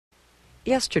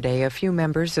Yesterday, a few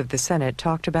members of the Senate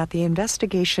talked about the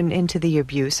investigation into the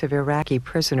abuse of Iraqi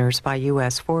prisoners by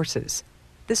U.S. forces.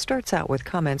 This starts out with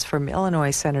comments from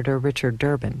Illinois Senator Richard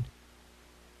Durbin.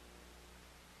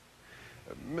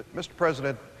 Mr.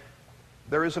 President,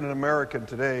 there isn't an American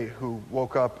today who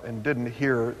woke up and didn't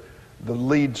hear the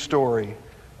lead story,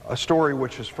 a story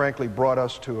which has frankly brought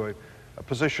us to a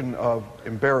position of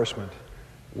embarrassment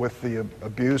with the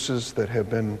abuses that have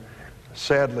been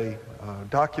sadly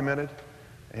documented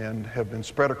and have been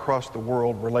spread across the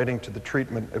world relating to the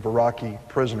treatment of Iraqi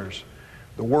prisoners.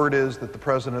 The word is that the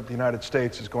President of the United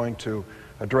States is going to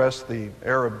address the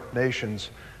Arab nations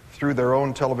through their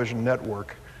own television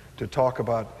network to talk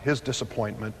about his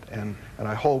disappointment and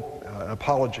I hope an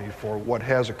apology for what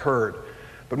has occurred.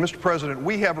 But Mr. President,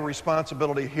 we have a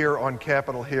responsibility here on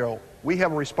Capitol Hill. We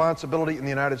have a responsibility in the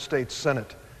United States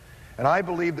Senate. And I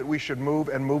believe that we should move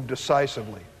and move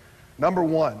decisively. Number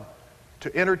one,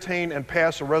 to entertain and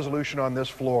pass a resolution on this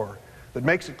floor that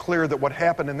makes it clear that what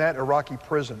happened in that Iraqi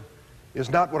prison is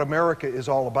not what America is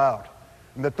all about,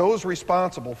 and that those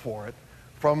responsible for it,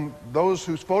 from those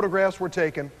whose photographs were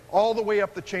taken all the way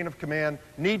up the chain of command,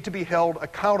 need to be held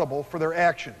accountable for their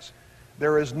actions.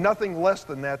 There is nothing less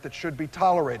than that that should be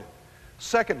tolerated.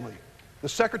 Secondly, the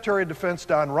Secretary of Defense,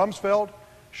 Don Rumsfeld,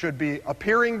 should be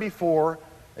appearing before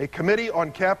a committee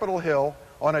on Capitol Hill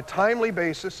on a timely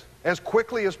basis, as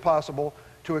quickly as possible,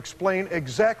 to explain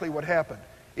exactly what happened.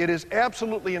 It is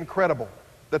absolutely incredible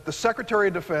that the Secretary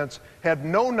of Defense had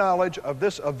no knowledge of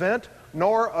this event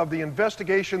nor of the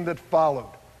investigation that followed.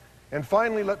 And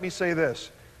finally, let me say this.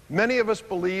 Many of us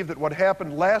believe that what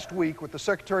happened last week with the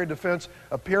Secretary of Defense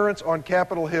appearance on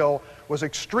Capitol Hill was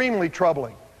extremely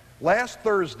troubling. Last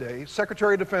Thursday,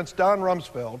 Secretary of Defense Don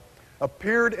Rumsfeld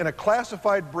appeared in a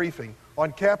classified briefing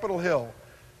on Capitol Hill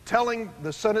telling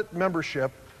the Senate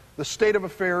membership the state of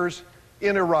affairs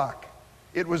in Iraq.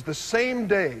 It was the same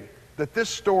day that this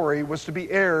story was to be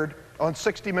aired on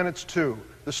 60 Minutes 2,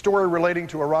 the story relating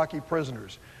to Iraqi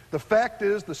prisoners. The fact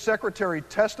is, the Secretary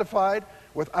testified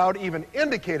without even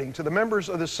indicating to the members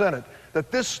of the Senate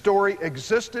that this story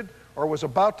existed or was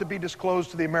about to be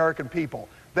disclosed to the American people.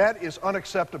 That is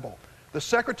unacceptable. The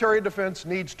Secretary of Defense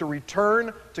needs to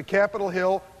return to Capitol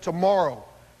Hill tomorrow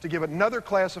to give another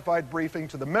classified briefing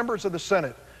to the members of the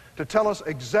Senate to tell us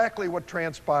exactly what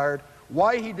transpired,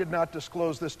 why he did not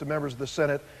disclose this to members of the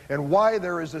Senate, and why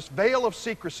there is this veil of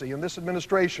secrecy in this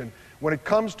administration when it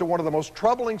comes to one of the most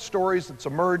troubling stories that's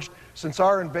emerged since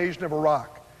our invasion of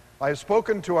Iraq. I have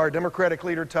spoken to our Democratic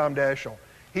leader, Tom Daschle.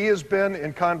 He has been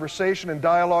in conversation and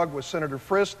dialogue with Senator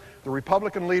Frist, the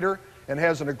Republican leader, and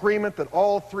has an agreement that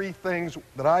all three things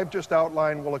that I've just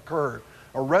outlined will occur.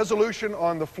 A resolution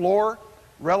on the floor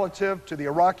relative to the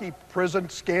Iraqi prison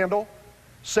scandal.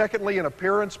 Secondly, an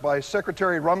appearance by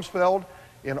Secretary Rumsfeld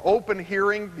in open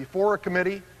hearing before a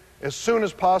committee as soon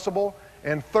as possible.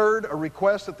 And third, a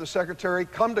request that the Secretary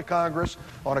come to Congress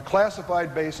on a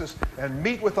classified basis and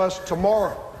meet with us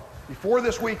tomorrow, before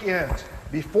this week ends,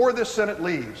 before this Senate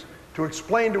leaves, to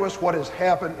explain to us what has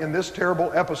happened in this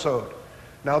terrible episode.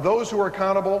 Now, those who are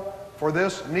accountable for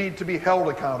this need to be held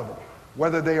accountable,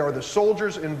 whether they are the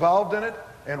soldiers involved in it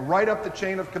and right up the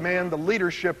chain of command, the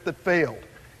leadership that failed.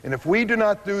 And if we do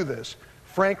not do this,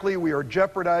 frankly, we are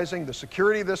jeopardizing the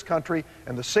security of this country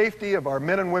and the safety of our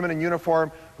men and women in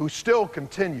uniform who still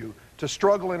continue to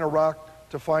struggle in Iraq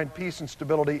to find peace and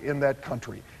stability in that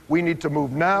country. We need to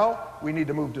move now. We need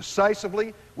to move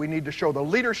decisively. We need to show the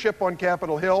leadership on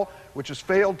Capitol Hill, which has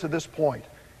failed to this point.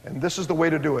 And this is the way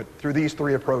to do it, through these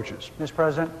three approaches. Mr.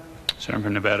 President, Senator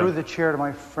from Nevada. Through the chair to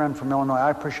my friend from Illinois,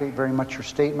 I appreciate very much your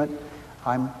statement.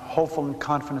 I'm hopeful and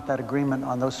confident that agreement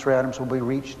on those three items will be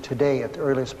reached today at the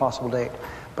earliest possible date.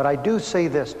 But I do say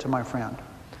this to my friend.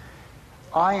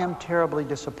 I am terribly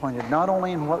disappointed, not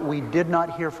only in what we did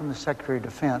not hear from the Secretary of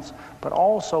Defense, but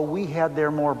also we had there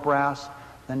more brass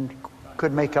than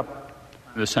could make up.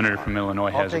 The senator from Illinois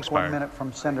has expired. I'll take 1 minute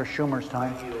from Senator Schumer's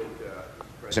time.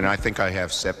 And I think I have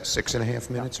 6.5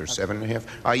 minutes or 7.5.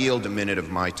 I yield a minute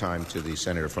of my time to the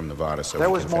senator from Nevada. So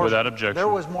without objection. There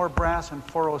was more brass in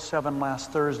 407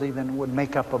 last Thursday than would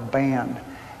make up a band.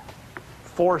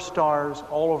 4 stars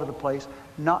all over the place,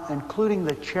 not including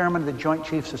the chairman of the Joint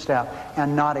Chiefs of Staff,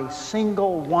 and not a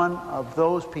single one of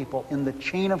those people in the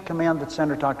chain of command that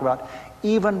Senator talked about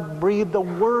even breathed a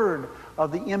word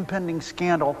of the impending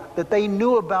scandal that they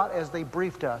knew about as they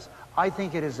briefed us. I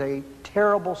think it is a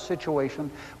terrible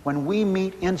situation when we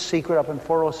meet in secret up in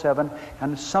 407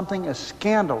 and something as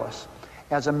scandalous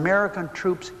as American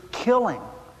troops killing,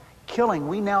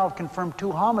 we now have confirmed 2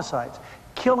 homicides,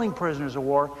 killing prisoners of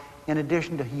war in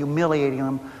addition to humiliating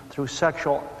them through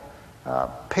sexual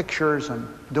pictures and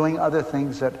doing other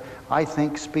things that I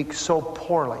think speak so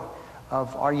poorly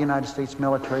of our United States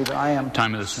military that I am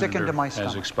sickened to my stomach.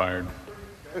 Has expired.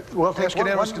 We'll take Ask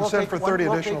unanimous consent for 30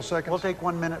 additional seconds. We'll take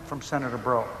 1 minute from Senator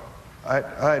Breaux.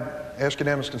 I'd ask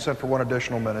unanimous consent for 1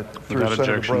 additional minute through Without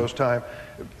Senator objection. Breaux's time.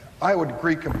 I would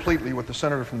agree completely with the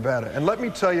senator from Nevada. And let me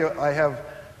tell you, I have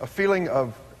a feeling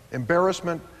of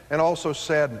embarrassment and also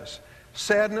sadness.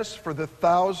 Sadness for the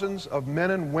thousands of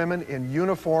men and women in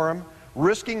uniform,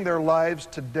 risking their lives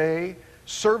today,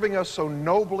 serving us so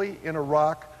nobly in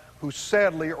Iraq, who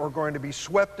sadly are going to be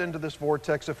swept into this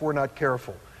vortex if we're not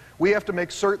careful. We have to make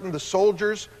certain the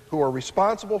soldiers who are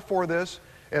responsible for this,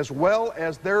 as well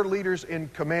as their leaders in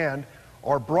command,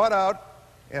 are brought out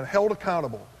and held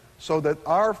accountable so that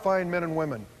our fine men and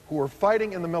women who are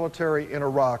fighting in the military in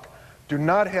Iraq do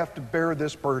not have to bear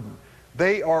this burden.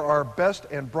 They are our best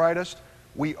and brightest.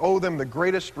 We owe them the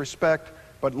greatest respect,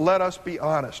 but let us be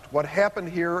honest. What happened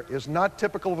here is not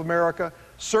typical of America,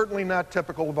 certainly not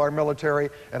typical of our military,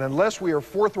 and unless we are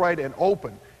forthright and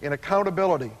open in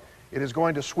accountability, it is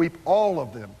going to sweep all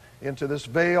of them into this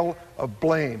veil of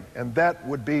blame, and that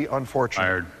would be unfortunate.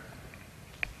 Fired.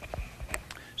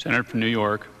 Senator from New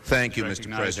York. Thank you,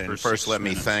 Mr. President. First, let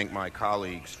me minutes. thank my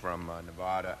colleagues from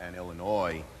Nevada and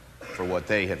Illinois for what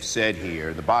they have said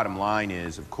here. The bottom line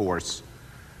is, of course,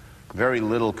 very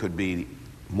little could be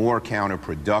more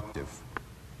counterproductive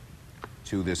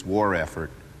to this war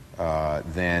effort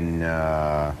than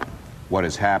what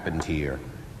has happened here.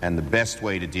 And the best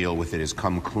way to deal with it is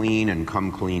come clean and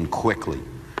come clean quickly.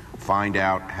 Find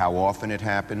out how often it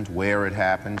happened, where it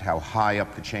happened, how high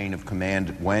up the chain of command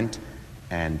it went,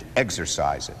 and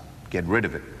exercise it. Get rid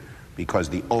of it. Because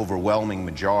the overwhelming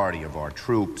majority of our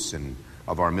troops and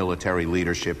of our military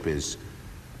leadership is,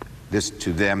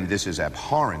 to them, this is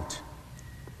abhorrent.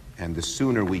 And the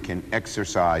sooner we can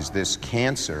exercise this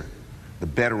cancer, the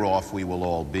better off we will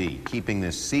all be. Keeping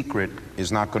this secret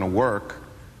is not going to work.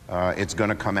 It's going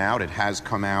to come out. It has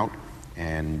come out.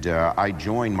 And I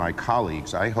join my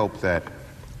colleagues. I hope that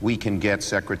we can get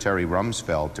Secretary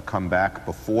Rumsfeld to come back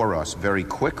before us very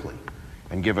quickly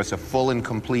and give us a full and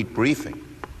complete briefing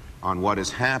on what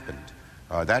has happened.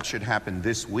 That should happen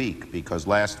this week, because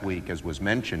last week, as was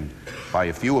mentioned by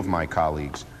a few of my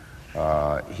colleagues,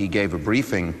 he gave a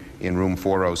briefing in room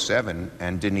 407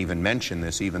 and didn't even mention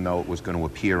this, even though it was going to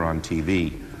appear on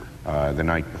TV the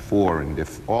night before. And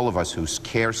if all of us who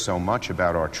care so much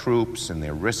about our troops and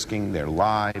their risking their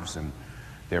lives and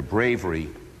their bravery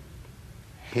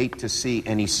hate to see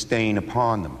any stain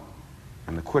upon them,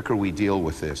 and the quicker we deal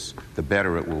with this, the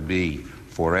better it will be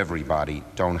for everybody.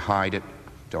 Don't hide it.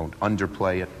 Don't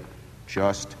underplay it.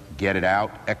 Just get it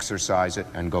out, exercise it,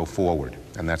 and go forward.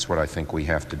 And that's what I think we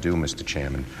have to do, Mr.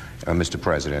 Chairman, Mr.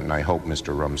 President, and I hope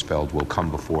Mr. Rumsfeld will come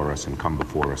before us and come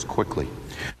before us quickly.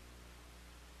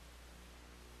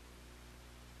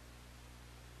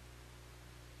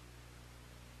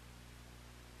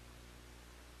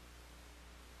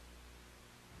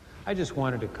 I just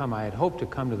wanted to come, I had hoped to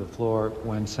come to the floor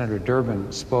when Senator Durbin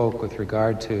spoke with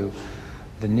regard to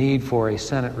the need for a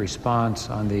Senate response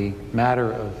on the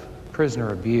matter of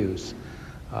prisoner abuse.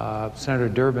 Senator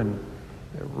Durbin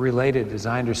related, as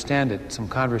I understand it, some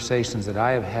conversations that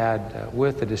I have had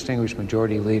with the distinguished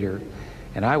majority leader,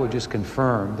 and I would just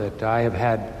confirm that I have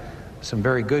had some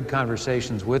very good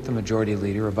conversations with the majority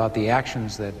leader about the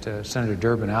actions that Senator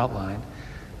Durbin outlined.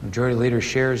 The majority leader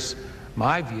shares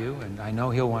my view, and I know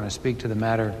he'll want to speak to the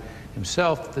matter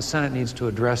himself, that the Senate needs to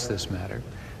address this matter.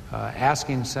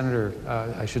 Asking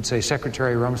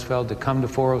Secretary Rumsfeld to come to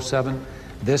 407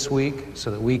 this week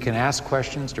so that we can ask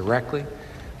questions directly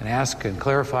and ask and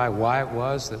clarify why it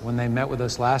was that when they met with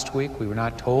us last week we were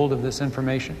not told of this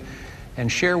information,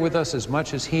 and share with us as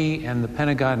much as he and the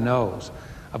Pentagon knows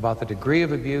about the degree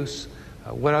of abuse,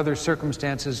 what other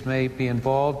circumstances may be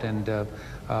involved, and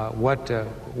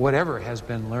whatever has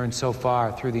been learned so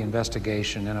far through the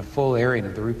investigation, and a full airing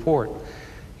of the report.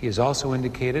 He has also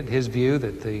indicated his view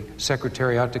that the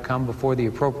Secretary ought to come before the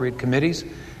appropriate committees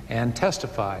and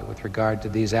testify with regard to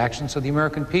these actions so the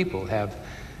American people have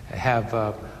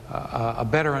a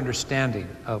better understanding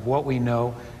of what we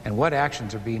know and what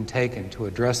actions are being taken to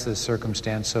address this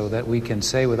circumstance, so that we can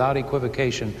say without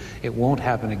equivocation it won't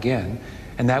happen again,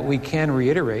 and that we can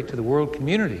reiterate to the world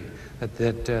community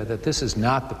that this is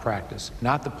not the practice,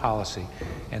 not the policy,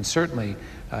 and certainly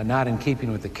not in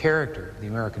keeping with the character of the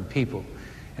American people.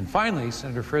 And finally,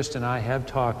 Senator Frist and I have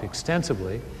talked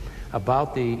extensively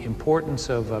about the importance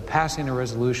of passing a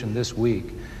resolution this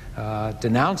week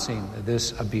denouncing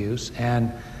this abuse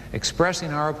and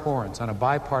expressing our abhorrence on a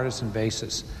bipartisan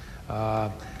basis,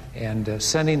 and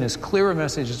sending as clear a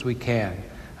message as we can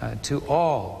to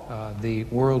all the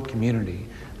world community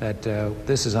that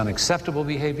this is unacceptable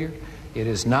behavior. It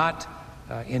is not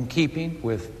in keeping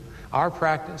with our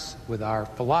practice, with our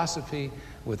philosophy,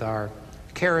 with our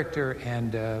character,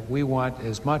 and we want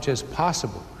as much as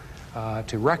possible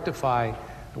to rectify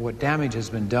what damage has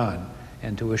been done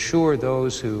and to assure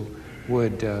those who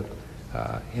would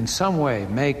in some way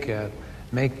make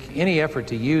any effort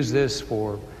to use this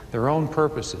for their own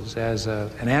purposes as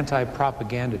an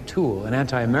anti-propaganda tool, an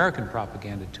anti-American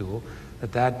propaganda tool,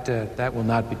 that will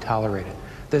not be tolerated.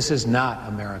 This is not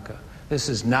America. This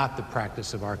is not the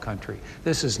practice of our country.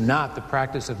 This is not the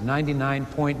practice of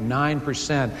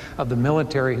 99.9% of the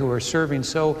military who are serving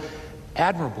so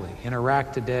admirably in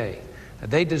Iraq today.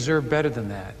 They deserve better than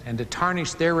that, and to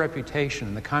tarnish their reputation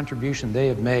and the contribution they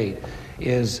have made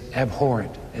is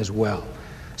abhorrent as well.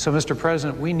 So, Mr.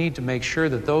 President, we need to make sure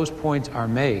that those points are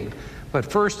made, but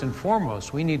first and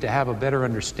foremost, we need to have a better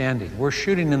understanding. We're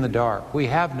shooting in the dark. We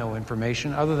have no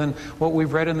information other than what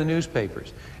we've read in the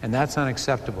newspapers, and that's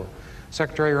unacceptable.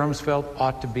 Secretary Rumsfeld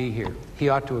ought to be here. He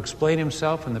ought to explain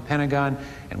himself in the Pentagon,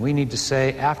 and we need to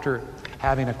say, after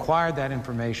having acquired that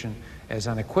information, as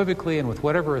unequivocally and with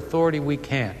whatever authority we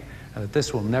can, that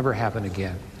this will never happen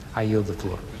again. I yield the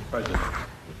floor.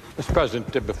 Mr.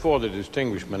 President, before the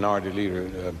distinguished minority leader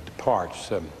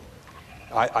departs,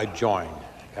 I join,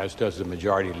 as does the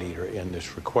majority leader, in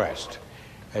this request.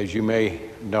 As you may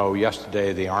know,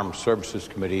 yesterday the Armed Services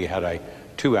Committee had a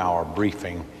 2-hour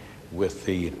briefing with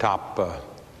the top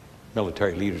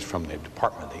military leaders from the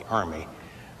Department of the Army.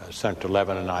 Senator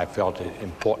Levin and I felt it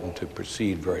important to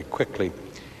proceed very quickly.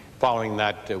 Following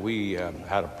that, we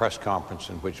had a press conference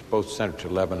in which both Senator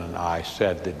Levin and I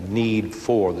said the need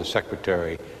for the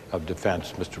Secretary of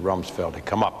Defense, Mr. Rumsfeld, had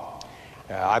come up.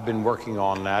 I've been working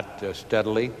on that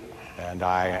steadily, and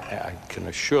I can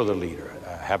assure the leader,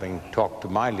 having talked to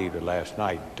my leader last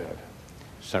night,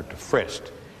 Senator Frist,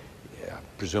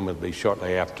 presumably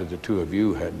shortly after the two of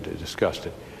you had discussed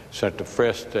it, Senator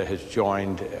Frist has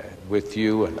joined with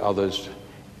you and others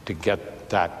to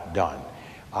get that done.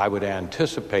 I would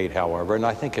anticipate, however, and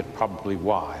I think it's probably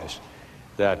wise,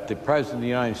 that the President of the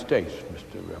United States,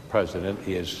 Mr. President,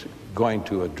 is going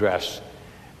to address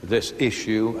this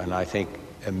issue, and I think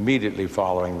immediately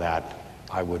following that,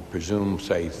 I would presume,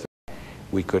 say,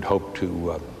 we could hope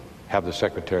to have the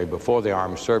Secretary before the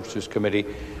Armed Services Committee,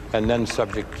 and then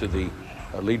subject to the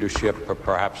leadership,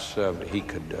 perhaps he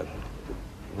could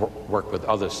work with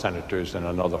other senators in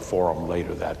another forum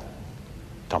later that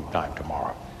sometime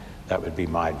tomorrow. That would be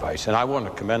my advice. And I want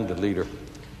to commend the leader,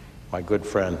 my good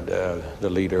friend, the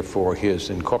leader, for his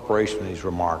incorporation in his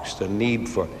remarks, the need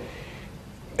for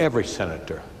every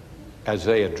senator, as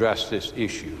they address this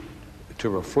issue, to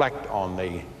reflect on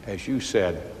the, as you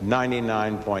said,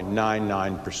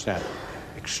 99.99%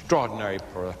 extraordinary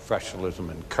professionalism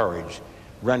and courage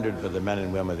rendered by the men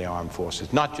and women of the armed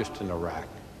forces, not just in Iraq,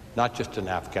 not just in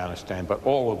Afghanistan, but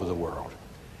all over the world.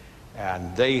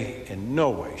 And they in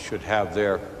no way should have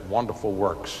their wonderful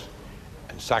works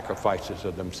and sacrifices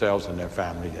of themselves and their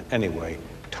families in any way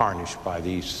tarnished by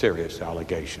these serious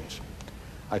allegations.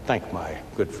 I thank my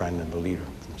good friend and the leader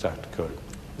from South Dakota.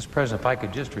 Mr. President, if I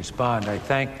could just respond, I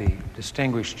thank the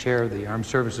distinguished chair of the Armed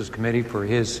Services Committee for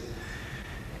his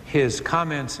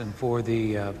comments and for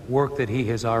the work that he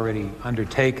has already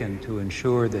undertaken to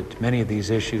ensure that many of these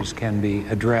issues can be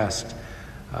addressed.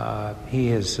 He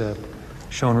has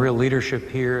shown real leadership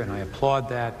here, and I applaud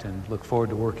that and look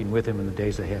forward to working with him in the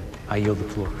days ahead. I yield the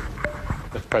floor.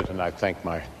 Mr. President, I thank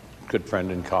my good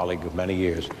friend and colleague of many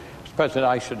years. Mr. President,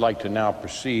 I should like to now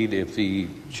proceed, if the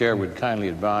chair would kindly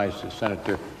advise the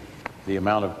senator the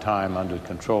amount of time under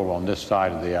control on this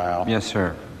side of the aisle. Yes,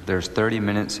 sir. There's 30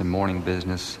 minutes in morning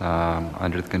business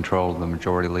under the control of the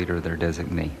majority leader, their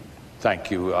designee.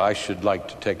 Thank you. I should like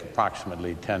to take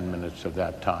approximately 10 minutes of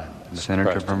that time. Mr.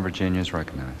 Senator President. from Virginia is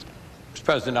recognized. Mr.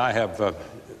 President, I have,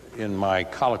 in my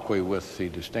colloquy with the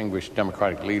distinguished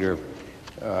Democratic leader,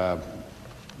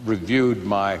 reviewed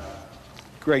my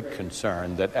great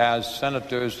concern that as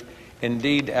senators,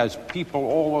 indeed as people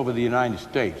all over the United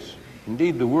States,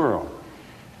 indeed the world,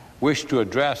 wish to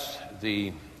address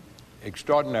the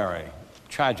extraordinary,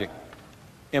 tragic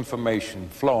information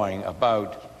flowing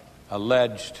about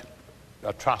alleged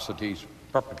atrocities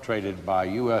perpetrated by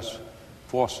U.S.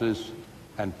 forces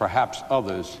and perhaps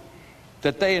others,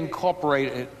 that they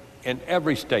incorporate in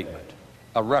every statement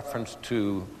a reference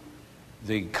to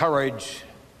the courage,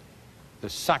 the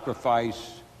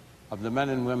sacrifice of the men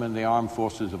and women in the armed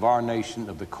forces of our nation,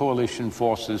 of the coalition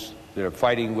forces that are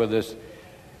fighting with us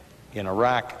in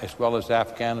Iraq as well as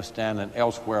Afghanistan and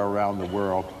elsewhere around the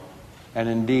world, and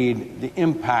indeed the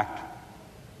impact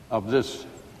of this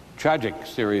tragic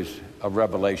series of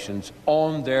revelations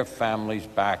on their families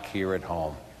back here at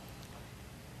home.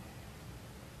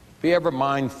 Be ever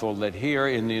mindful that here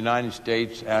in the United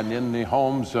States and in the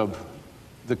homes of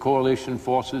the coalition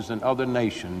forces and other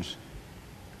nations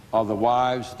are the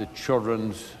wives, the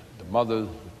children, the mothers,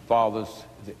 the fathers,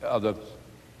 the others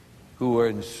who are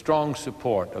in strong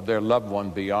support of their loved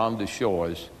one beyond the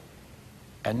shores.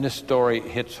 And this story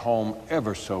hits home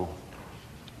ever so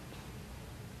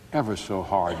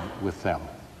hard with them.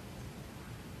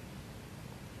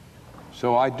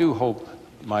 So I do hope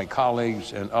my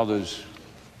colleagues and others,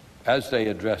 as they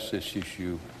address this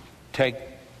issue, take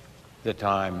the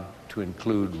time to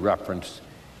include reference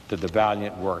to the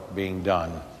valiant work being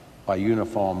done by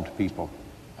uniformed people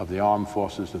of the armed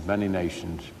forces of many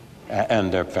nations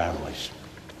and their families.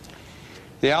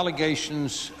 The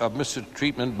allegations of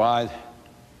mistreatment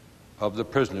of the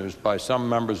prisoners by some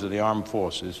members of the armed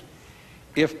forces,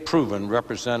 if proven,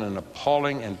 represent an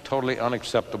appalling and totally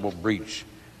unacceptable breach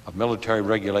of military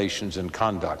regulations and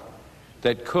conduct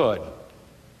that could,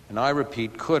 and I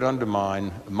repeat, could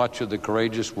undermine much of the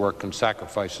courageous work and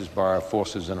sacrifices by our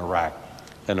forces in Iraq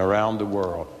and around the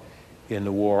world in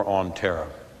the war on terror.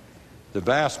 The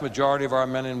vast majority of our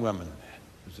men and women,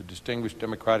 as the distinguished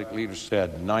Democratic leader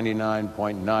said,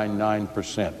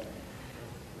 99.99%,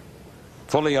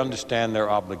 fully understand their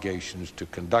obligations to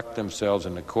conduct themselves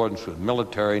in accordance with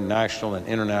military, national, and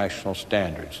international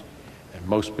standards, and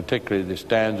most particularly the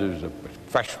standards of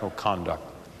professional conduct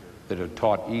that are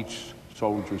taught each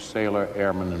soldier, sailor,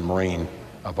 airman, and Marine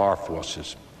of our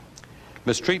forces.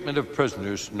 Mistreatment of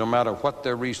prisoners, no matter what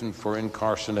their reason for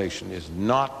incarceration, is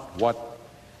not what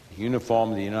the uniform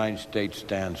of the United States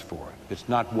stands for. It's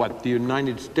not what the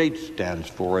United States stands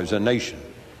for as a nation,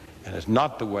 and it's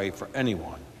not the way for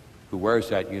anyone who wears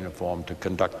that uniform to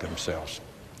conduct themselves.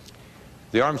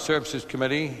 The Armed Services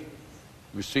Committee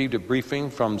received a briefing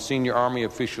from senior Army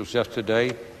officials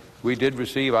yesterday. We did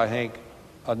receive, I think,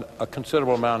 a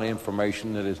considerable amount of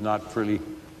information that is not freely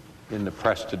in the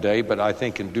press today, but I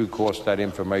think in due course that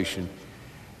information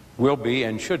will be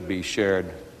and should be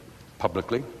shared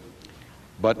publicly.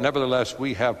 But nevertheless,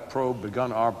 we have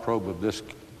begun our probe of this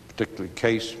particular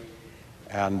case,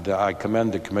 and I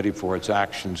commend the committee for its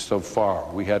actions so far.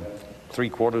 We had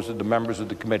 3/4 of the members of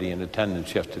the committee in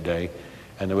attendance yesterday,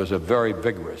 and there was a very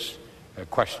vigorous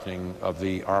questioning of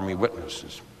the Army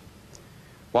witnesses.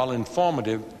 While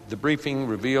informative, the briefing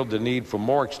revealed the need for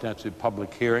more extensive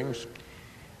public hearings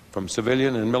from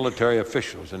civilian and military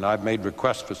officials, and I've made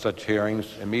requests for such hearings.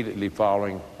 Immediately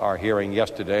following our hearing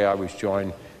yesterday, I was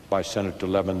joined by Senator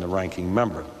Levin, the ranking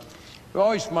member. We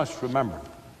always must remember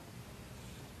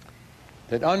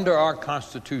that under our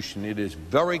Constitution, it is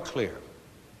very clear,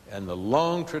 and the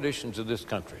long traditions of this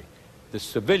country, the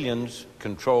civilians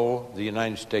control the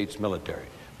United States military.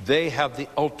 They have the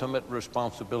ultimate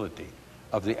responsibility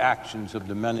of the actions of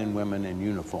the men and women in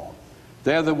uniform.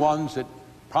 They're the ones that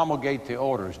promulgate the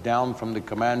orders down from the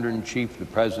Commander-in-Chief, the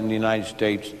President of the United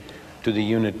States, to the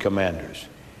unit commanders.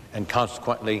 And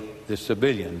consequently, the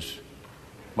civilians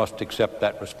must accept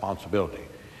that responsibility.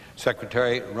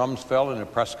 Secretary Rumsfeld, in a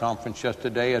press conference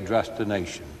yesterday, addressed the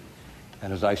nation.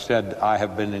 And as I said, I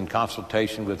have been in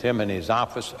consultation with him in his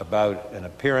office about an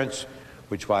appearance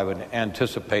which I would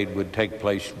anticipate would take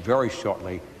place very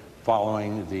shortly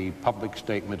following the public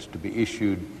statements to be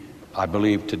issued, I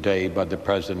believe, today by the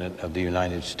President of the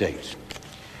United States.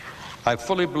 I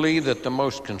fully believe that the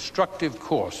most constructive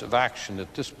course of action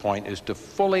at this point is to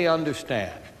fully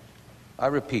understand, I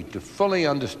repeat, to fully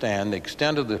understand the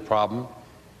extent of the problem,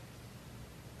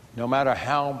 no matter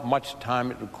how much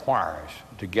time it requires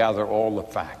to gather all the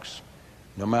facts,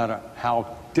 no matter how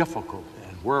difficult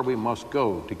and where we must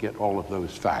go to get all of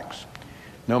those facts,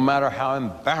 no matter how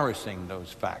embarrassing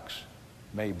those facts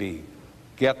may be.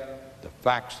 Get the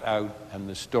facts out and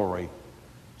the story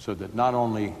so that not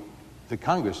only the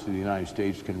Congress of the United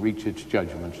States can reach its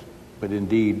judgments, but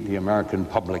indeed the American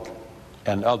public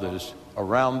and others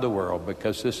around the world,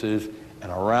 because this is an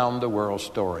around-the-world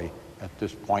story at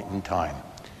this point in time.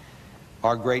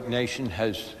 Our great nation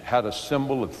has had a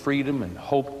symbol of freedom and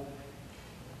hope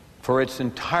for its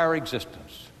entire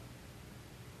existence.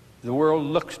 The world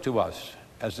looks to us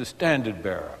as the standard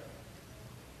bearer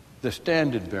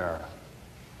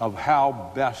of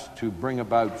how best to bring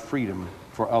about freedom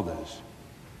for others,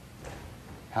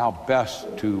 how best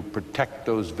to protect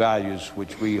those values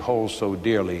which we hold so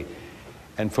dearly,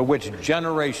 and for which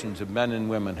generations of men and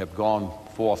women have gone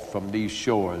forth from these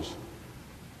shores,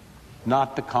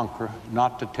 not to conquer,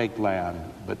 not to take land,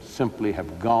 but simply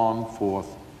have gone forth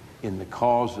in the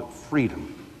cause of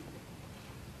freedom.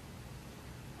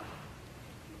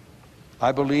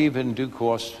 I believe in due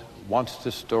course once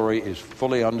this story is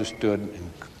fully understood,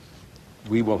 and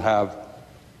we will have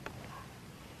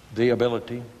the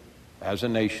ability as a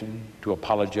nation to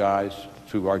apologize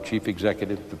through our chief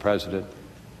executive, the president,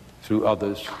 through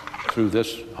others, through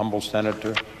this humble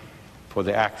senator, for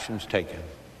the actions taken.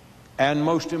 And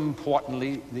most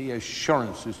importantly, the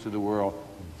assurances to the world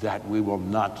that we will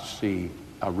not see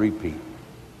a repeat.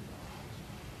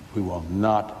 We will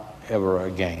not ever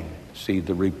again see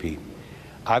the repeat.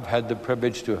 I've had the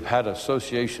privilege to have had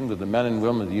association with the men and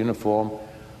women of the uniform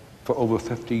for over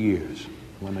 50 years.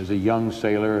 When as a young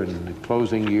sailor in the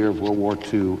closing year of World War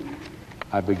II,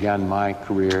 I began my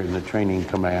career in the training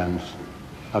commands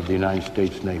of the United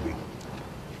States Navy.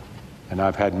 And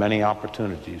I've had many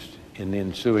opportunities in the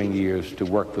ensuing years to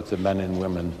work with the men and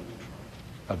women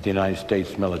of the United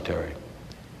States military.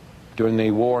 During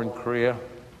the war in Korea,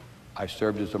 I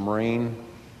served as a Marine.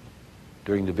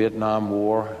 During the Vietnam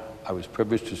War, I was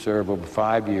privileged to serve over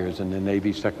 5 years in the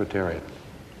Navy Secretariat.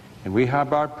 And we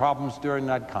had our problems during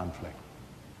that conflict.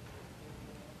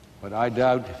 But I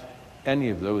doubt any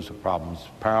of those problems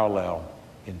parallel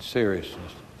in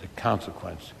seriousness the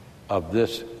consequence of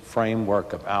this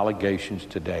framework of allegations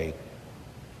today.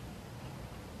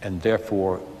 And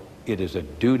therefore, it is a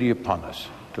duty upon us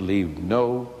to leave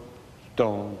no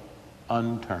stone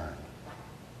unturned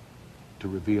to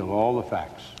reveal all the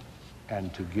facts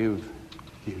and to give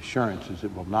the assurances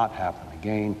it will not happen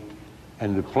again,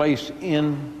 and to place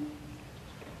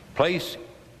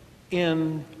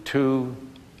into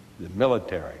the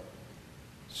military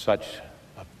such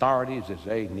authorities as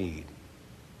they need.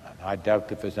 And I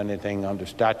doubt if there's anything under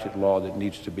statute law that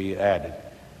needs to be added.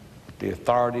 But the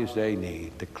authorities they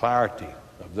need, the clarity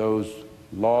of those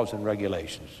laws and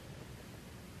regulations,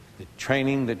 the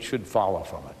training that should follow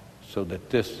from it, so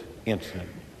that this incident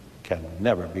can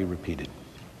never be repeated.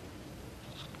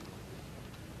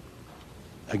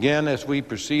 Again, as we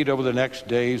proceed over the next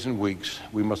days and weeks,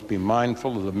 we must be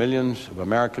mindful of the millions of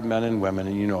American men and women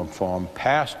in uniform,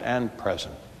 past and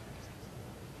present,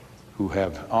 who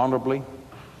have honorably,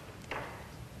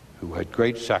 who had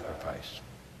great sacrifice,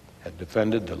 had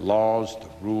defended the laws, the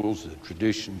rules, the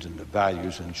traditions, and the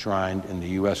values enshrined in the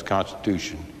U.S.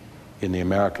 Constitution, in the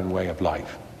American way of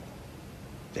life.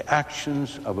 The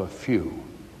actions of a few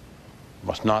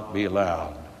must not be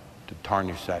allowed to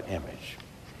tarnish that image.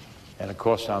 And of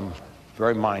course, I'm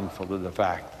very mindful of the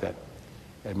fact that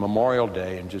at Memorial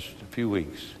Day, in just a few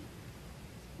weeks,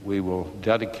 we will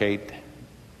dedicate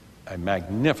a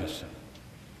magnificent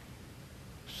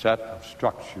set of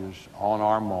structures on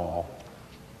our mall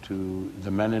to the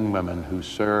men and women who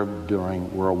served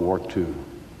during World War II,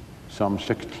 some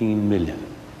 16 million.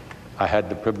 I had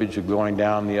the privilege of going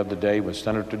down the other day with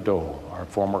Senator Dole, our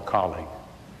former colleague,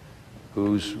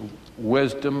 whose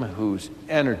wisdom, whose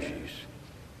energies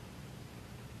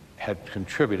had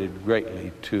contributed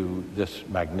greatly to this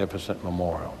magnificent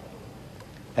memorial.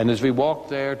 And as we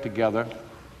walked there together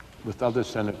with other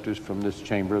senators from this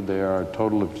chamber, there are a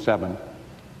total of 7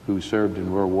 who served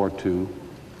in World War II,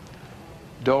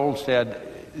 Dole said,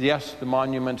 yes, the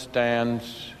monument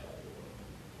stands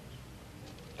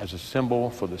as a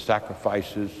symbol for the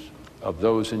sacrifices of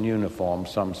those in uniform,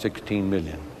 some 16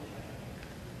 million.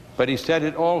 But he said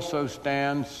it also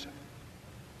stands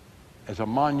as a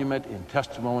monument in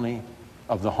testimony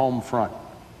of the home front.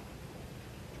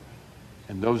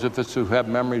 And those of us who have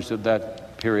memories of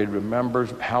that period remember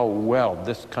how well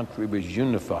this country was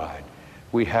unified.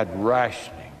 We had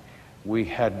rationing, we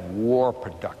had war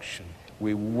production,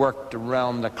 we worked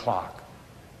around the clock,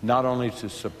 not only to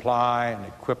supply and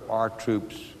equip our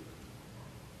troops,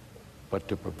 but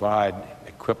to provide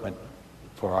equipment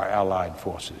for our allied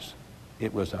forces.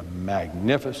 It was a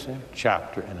magnificent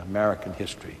chapter in American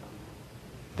history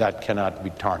that cannot be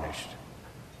tarnished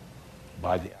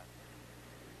by the